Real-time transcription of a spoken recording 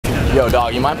Yo,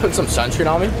 dog, you mind putting some sunscreen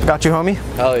on me? Got you, homie.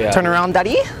 Hell yeah. Turn around,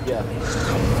 daddy. Yeah.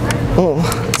 Oh,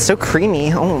 it's so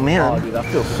creamy. Oh, man. Oh, dude, that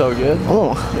feels so good.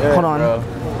 Oh, yeah, hold on. Bro.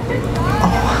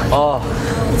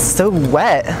 Oh. It's so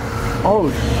wet. Oh,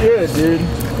 shit, dude.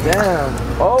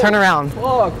 Damn. Oh, turn around.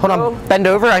 Fuck, hold on. Bend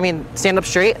over. I mean, stand up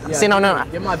straight. Yeah, stand on. No.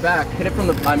 Get my back. Hit it from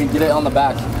the. I mean, get it on the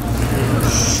back.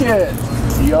 Shit.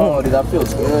 Yo, dude, that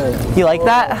feels good. You like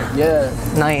that? Yeah.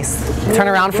 Nice. Turn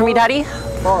around for me, daddy.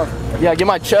 Fuck. Yeah, get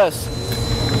my chest.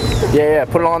 Yeah,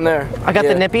 put it on there. I got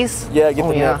the nippies? Yeah, get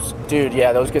the nips. Dude,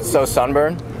 yeah, those get so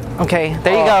sunburned. Okay,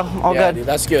 there you go. All good. Dude,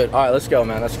 that's good. All right, let's go,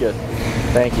 man. That's good.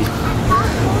 Thank you.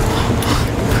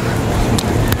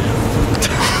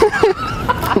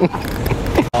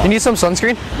 You need some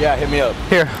sunscreen? Yeah, hit me up.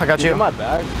 Here, I got you. In my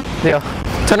bag? Yeah.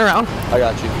 Turn around. I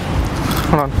got you.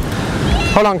 Hold on.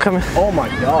 Hold on, come here. Oh my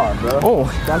god, bro.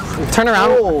 Oh, that's turn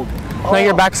around. Cold. No,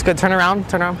 your back's good. Turn around.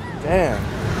 Turn around. Damn.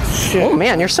 Shit. Oh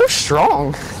man, you're so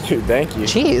strong. Dude, thank you.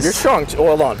 Jeez. You're strong too. Oh,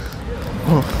 hold on.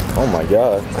 Oh my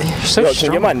god. You're so strong. Can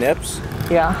you get my nips?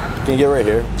 Yeah. Can you get right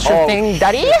here? Sure thing,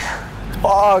 daddy.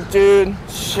 Oh, dude.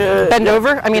 Shit. Bend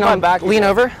over. I mean, on back. Lean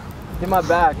over. Get my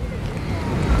back.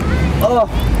 Oh.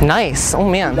 Nice. Oh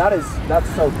man. Dude, that's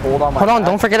so cold on my Hold on, back.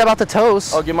 don't forget about the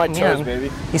toes. Oh, get my toes,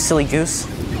 baby. You silly goose.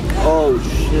 Oh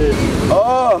shit.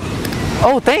 Oh.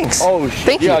 Oh, thanks. Oh shit.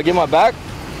 Thank you. Yeah, get my back.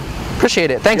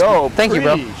 Appreciate it. Thanks. Yo, thank you,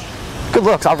 bro. Good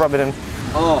looks. I'll rub it in.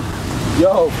 Oh.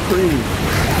 Yo, please.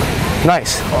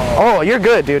 Nice. Oh, you're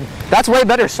good, dude. That's way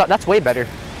better. That's way better.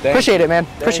 Appreciate it, man.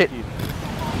 Appreciate it.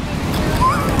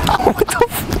 Oh, what the fuck?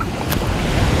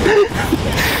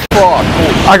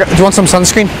 Do you want some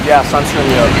sunscreen? Yeah, sunscreen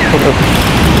me up.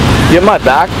 You have my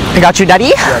back? I got you, daddy.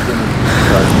 Yeah, give me.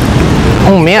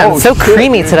 Oh man, it's so shit,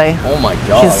 creamy dude. today. Oh my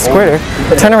god. He's a squirter.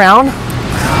 Turn around.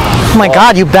 Oh my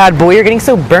god, you bad boy. You're getting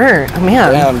so burnt. Oh,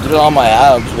 man. Damn, get it on my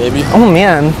abs, baby. Oh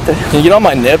man. Can you get on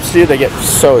my nips, dude? They get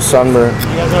so sunburned.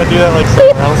 You guys want to do that like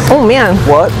somewhere else? Oh man.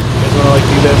 What? You guys want to like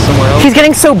do that somewhere else? He's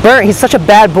getting so burnt. He's such a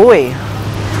bad boy.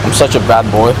 I'm such a bad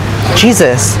boy.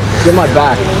 Jesus. Get my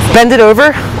back. Bend it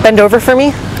over. Bend over for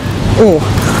me. Ooh.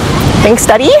 Thanks,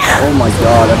 daddy. Oh my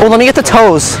god. Oh, let me get the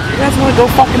toes. You guys want to go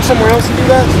fucking somewhere else and do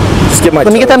that? Just get my Let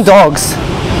toes. me get them dogs.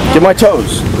 Get my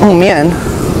toes. Oh man.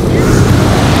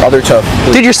 Other toe.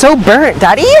 Dude, you're so burnt,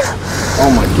 daddy.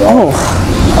 Oh my god.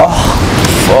 Oh.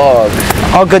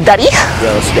 Fuck. All good, daddy?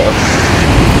 Yeah, let's go.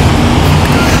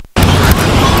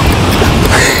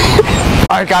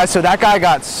 Alright guys, so that guy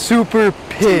got super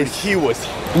pissed. Dude, he was.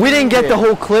 We didn't get the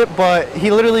whole clip, but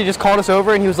he literally just called us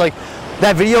over and he was like,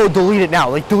 that video, delete it now.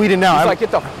 Like, delete it now. He's like, get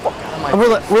the fuck out of my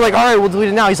we're like, all right, we'll delete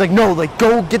it now. He's like, no, like,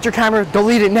 go get your camera,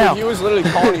 delete it now. He was literally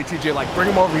calling you, TJ, like, bring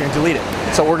him over here and delete it.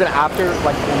 So we're gonna, after,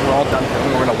 like, when we're all done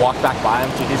filming, we're gonna walk back by him.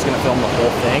 TJ's gonna film the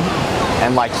whole thing.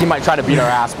 And, like, he might try to beat our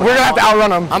ass. But we're gonna have to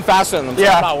outrun him. I'm faster than him, so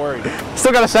I'm not worried.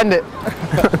 Still gotta send it.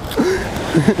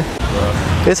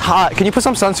 It's hot. Can you put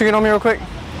some sunscreen on me real quick?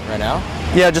 Right now?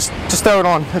 Yeah, just throw it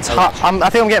on. It's hot. I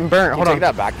think I'm getting burnt. Hold on. Take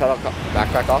that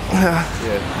backpack off? Yeah.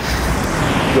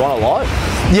 You want a lot?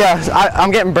 Yeah, I'm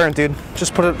getting burnt, dude.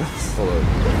 Just put it. This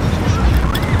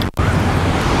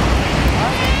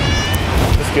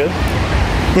good?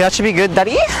 Yeah, that should be good,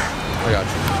 daddy. I got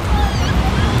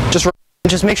you.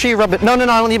 Just make sure you rub it. No, I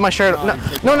don't need my shirt. No,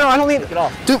 I don't need. Take it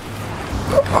off. Dude.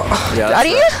 Yeah,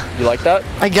 Daddy? You like that?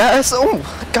 I guess. Oh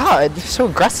God, you're so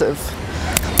aggressive.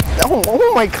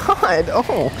 Oh my God.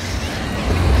 Oh.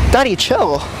 Daddy,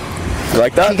 chill. You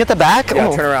like that? Can you get the back? Yeah,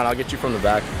 turn around. I'll get you from the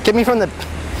back. Get me from the.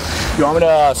 You want me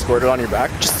to squirt it on your back?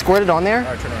 Just squirt it on there.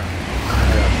 All right, turn around.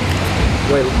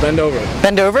 Wait, bend over.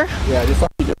 Bend over? Yeah, just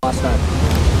like you did last time.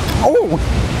 Oh,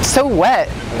 so wet.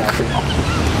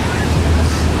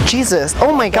 Jesus.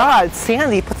 Oh my God,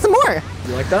 Sandy, put some more.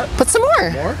 You like that? Put some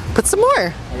more. More? Put some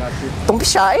more. I got you. Don't be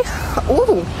shy.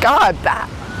 Oh God, that.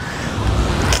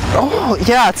 Oh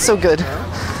yeah, it's so good.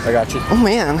 I got you. Oh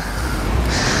man.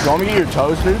 You want me to get your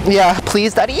toes, dude? Yeah,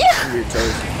 please, daddy. Get your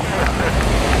toes.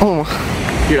 Oh.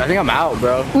 Dude, I think I'm out,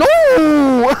 bro.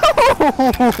 No!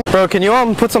 Bro, can you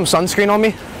put some sunscreen on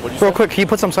me? Real quick, can you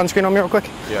put some sunscreen on me real quick?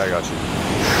 Yeah, I got you.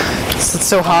 It's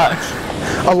so hot.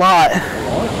 A lot.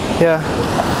 Yeah.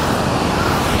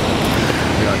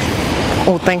 I got you.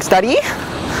 Oh, thanks, daddy. I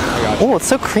got you. Oh, it's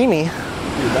so creamy. Dude,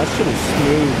 that shit is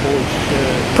smooth. Holy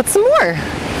shit. Put some more.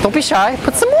 Don't be shy.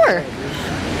 Put some more.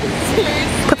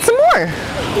 Put some more.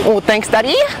 Oh, thanks,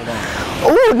 daddy.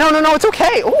 Oh, no, it's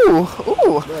okay. Ooh.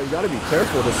 Bro, you gotta be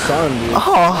careful. The sun, dude.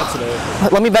 Oh.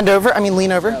 Let me bend over. I mean,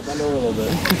 lean over. Yeah, bend over a little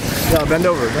bit. Yeah, bend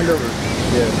over.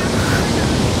 Yeah.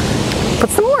 Put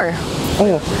some more.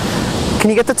 Oh. Can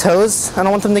you get the toes? I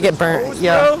don't want them to get burnt.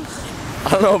 Yeah. Bro? I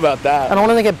don't know about that. I don't want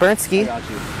them to get burnt, Ski. I got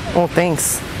you. Oh,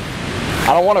 thanks.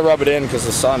 I don't want to rub it in because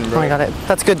the sun, bro. Oh, I got it.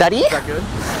 That's good, Daddy. Is that good?